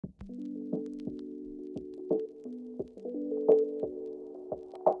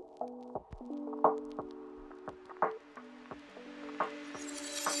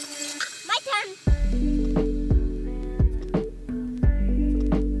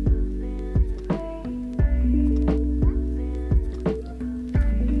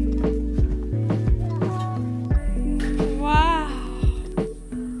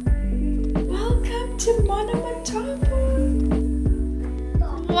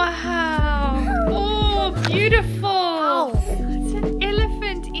Wow! Oh, beautiful! It's an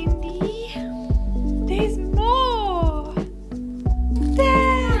elephant, Indy. There's more!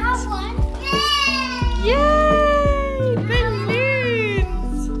 Dad! Yay!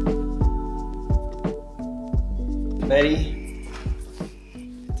 Balloons! Maddie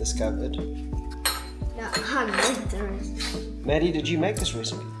discovered. No, I made the recipe. Maddie, did you make this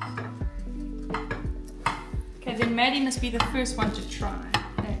recipe? Okay, then Maddie must be the first one to try.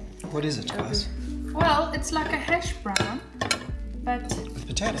 What is it, guys? Well, it's like a hash brown, but With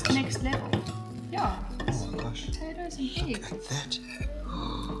potatoes. it's next level. Yeah, Oh my gosh. potatoes and egg. Look at that.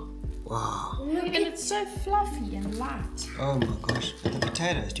 Wow. And it's so fluffy and light. Oh my gosh. And the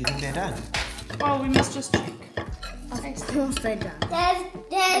potatoes, do you think they're done? Well, we must just check. Okay, Still stay down. what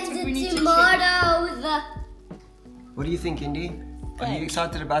There's we the need to tomatoes. What do you think, Indy? Are you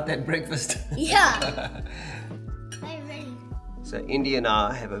excited about that breakfast? Yeah. I'm ready. So Indy and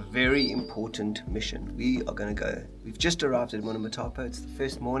I have a very important mission. We are going to go. We've just arrived at Monomotapa. It's the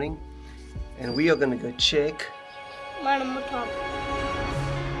first morning. And we are going to go check. Monomotapa.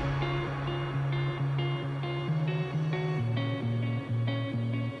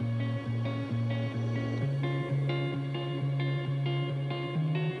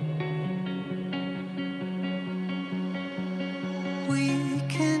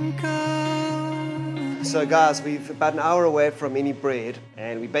 So guys, we've about an hour away from any bread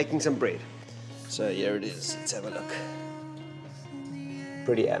and we're baking some bread. So here it is, let's have a look.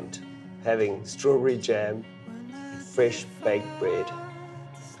 Pretty amped. Having strawberry jam, fresh baked bread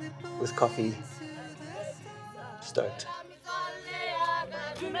with coffee. Stoked.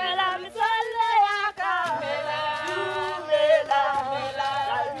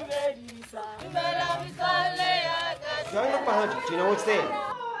 Go and look behind you. Do you know what's there?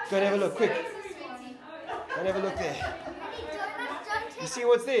 Go and have a look, quick. Go and have a look there. You see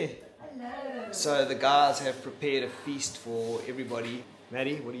what's there? So the guys have prepared a feast for everybody.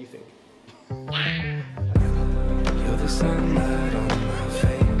 Maddie, what do you think? You're the sunlight on my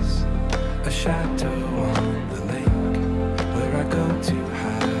face, a shadow on the lake, where I go to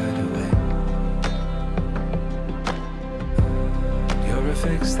hide away. You're a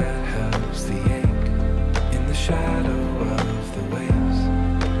fix that helps the ache in the shadow of the waves,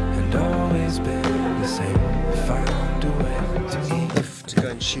 and always been the same. Find a way to eat. To go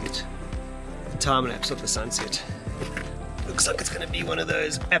and shoot a time lapse of the sunset. Looks like it's going to be one of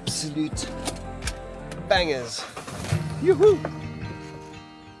those absolute bangers. Yoo-hoo!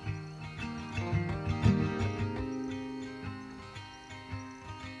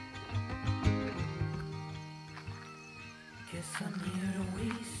 Guess I'm here to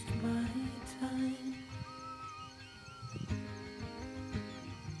waste my time.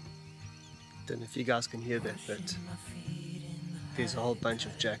 Don't know if you guys can hear that, but there's a whole bunch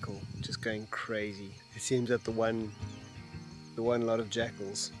of jackal just going crazy. It seems that the one lot of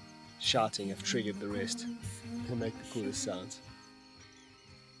jackals shouting have triggered the rest. They make the coolest sounds.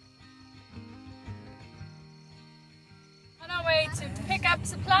 On our way to pick up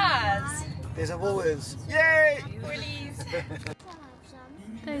supplies. There's a Woolworths. Yay! Woolies.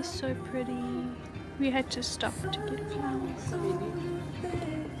 They're so pretty. We had to stop to get flowers.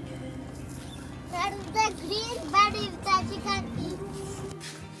 That is the green berries that you can eat.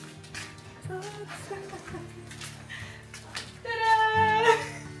 Ta-da!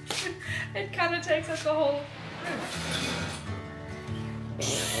 It kind of takes up the whole room.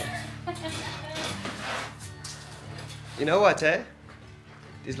 You know what, eh?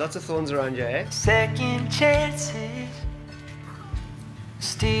 There's lots of thorns around you, eh? Second chances,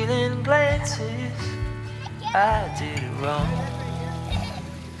 stealing glances. I did it wrong.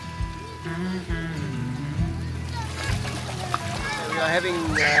 We are having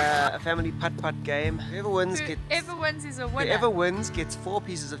a family putt-putt game. Whoever wins Is a winner. Whoever wins gets 4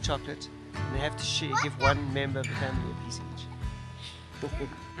 pieces of chocolate, and they have to share, give one member of the family a piece each.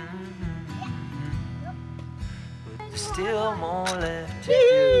 There's still more left to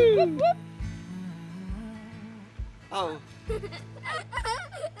do. Oh,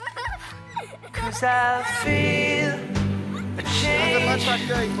 Cause I feel a how's the change putt-putt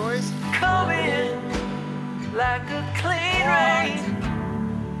going, boys? coming, like a clean rain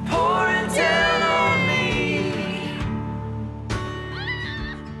pouring down on me.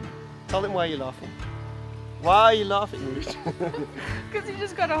 Tell them why you're laughing. Why are you laughing, Ruth? Because you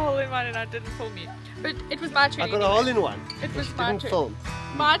just got a hole in one and I didn't film you. But it was my turn. I got a hole in one. It was She my didn't turn. film.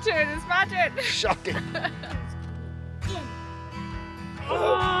 My turn, it's my turn. Shocking.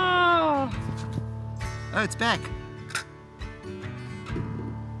 Oh. Oh, it's back.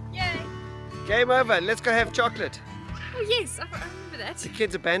 Yay. Game over. Let's go have chocolate. Oh yes, I remember that? The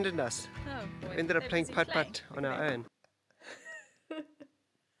kids abandoned us. Oh boy. We ended up They playing busy putt-putt on our own.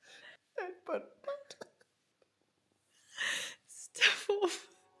 Stuff off.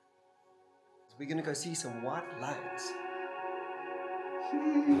 We're gonna go see some white lions.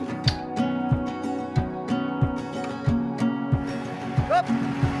 Up.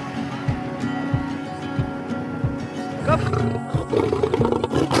 Up.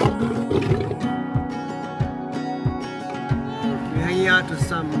 We're hanging out with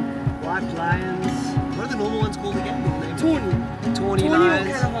some white lions. What are the normal ones called again? Tawny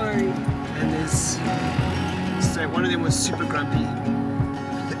lions. And there's, so one of them was super grumpy,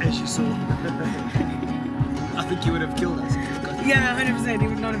 as you saw. I think he would have killed us. Yeah, 100%. He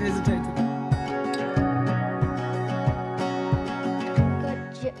would not have hesitated.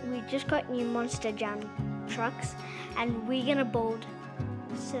 We just got new Monster Jam trucks, and we're gonna build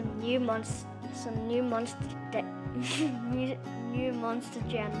some new Monster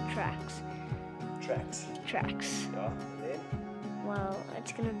Jam tracks. Yeah, and then? Well,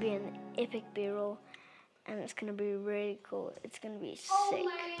 it's gonna be an epic B-roll, and it's gonna be really cool. It's gonna be sick.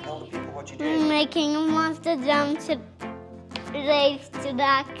 Tell the people what you're doing. Making a Monster Jam to race to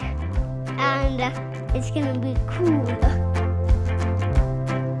duck, and it's gonna be cool.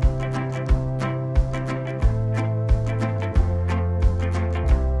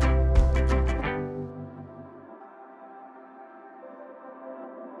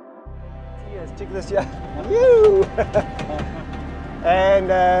 Yes, check this, yeah. Woo! And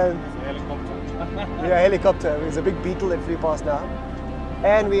yeah, helicopter. There's a big beetle that flew past now.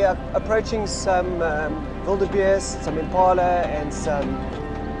 And we are approaching some wildebeest, some impala, and some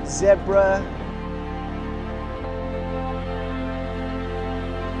zebra.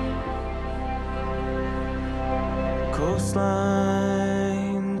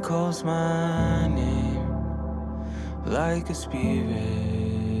 Coastline calls my name like a spirit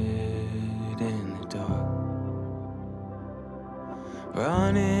in the dark,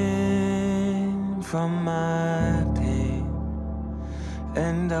 running from my pain,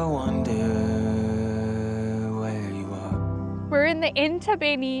 and I wonder where you are. We're in the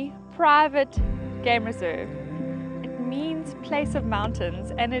Ntabeni private game reserve. It means place of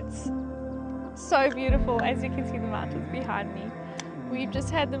mountains, and it's so beautiful. As you can see the mountains behind me. We've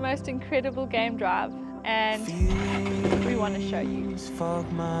just had the most incredible game drive, and we want to show you.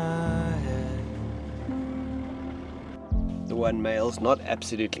 Fog my head. The one male's not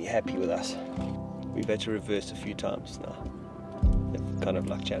absolutely happy with us. We've had to reverse a few times now. They've kind of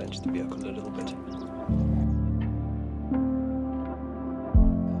like challenged the vehicle a little bit.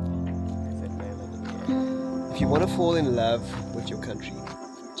 If you want to fall in love with your country,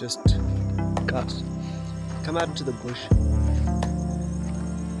 just guys, come out into the bush.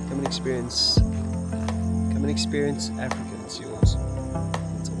 Come and experience Africa. It's yours.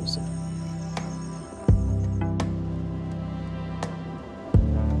 It's awesome.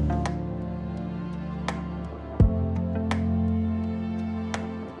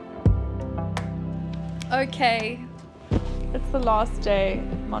 Okay, it's the last day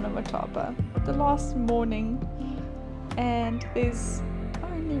at Monomotapa, the last morning, and there's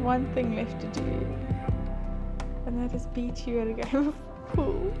only one thing left to do, and that is beat you at a game of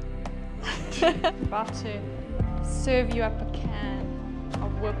pool. About to serve you up a can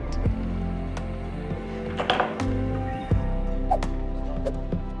of whipped.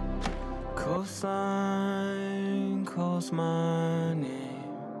 Coastline calls my name.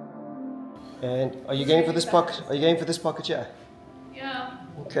 And are you going for this pocket? Are you going for this pocket here? Yeah,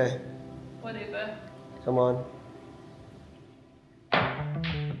 Okay, whatever. come on.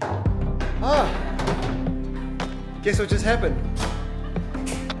 Ah! Guess what just happened?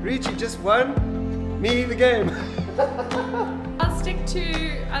 Richie just won me the game. I'll stick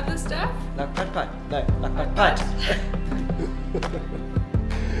to other stuff. Like putt-putt. No, like putt-putt.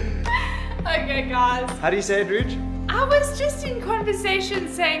 Okay, guys. How do you say it, Rich? I was just in conversation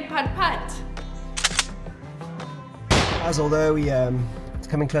saying putt-putt. As although it's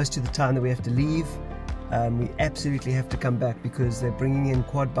coming close to the time that we have to leave, we absolutely have to come back because they're bringing in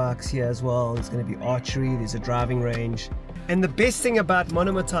quad bikes here as well. There's going to be archery, there's a driving range. And the best thing about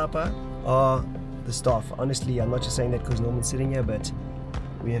Monomotapa are the staff. Honestly, I'm not just saying that because Norman's sitting here, but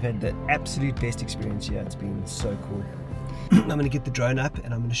we have had the absolute best experience here. It's been so cool. I'm going to get the drone up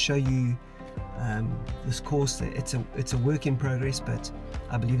and I'm going to show you this course. It's a work in progress, but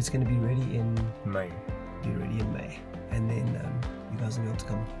I believe it's going to be ready in May. And then you guys will be able to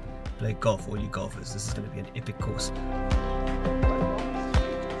come play golf, all you golfers. This is going to be an epic course.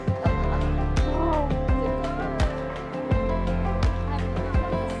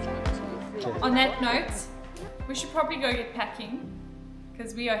 On that note, we should probably go get packing.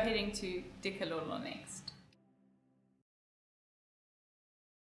 because we are heading to Rekindle next.